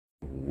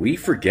We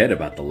forget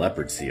about the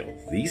leopard seal.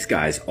 These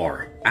guys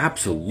are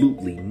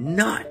absolutely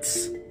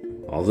nuts.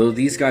 Although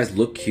these guys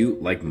look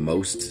cute like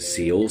most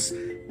seals,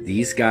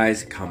 these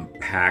guys come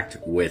packed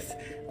with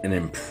an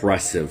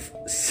impressive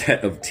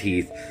set of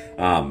teeth.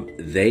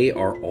 They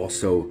are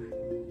also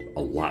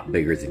a lot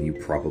bigger than you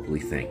probably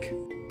think.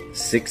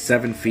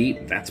 6-7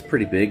 feet, that's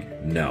pretty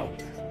big. No,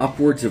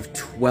 upwards of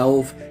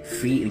 12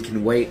 feet and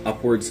can weigh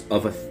upwards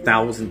of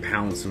 1,000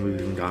 pounds. Some have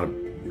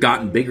even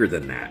gotten bigger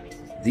than that.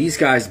 These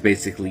guys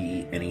basically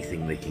eat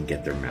anything they can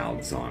get their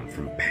mouths on,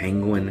 from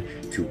penguin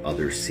to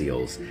other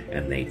seals,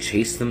 and they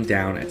chase them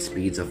down at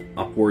speeds of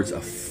upwards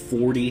of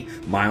 40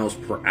 miles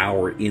per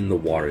hour in the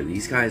water.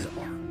 These guys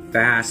are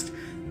fast,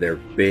 they're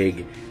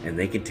big, and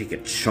they can take a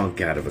chunk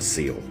out of a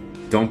seal.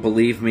 Don't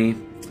believe me?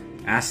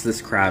 Ask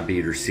this crab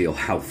eater seal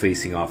how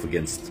facing off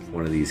against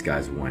one of these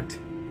guys went.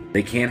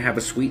 They can have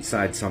a sweet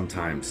side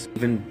sometimes,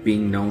 even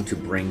being known to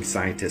bring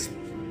scientists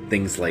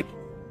things like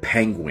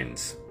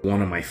penguins,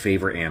 one of my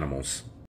favorite animals.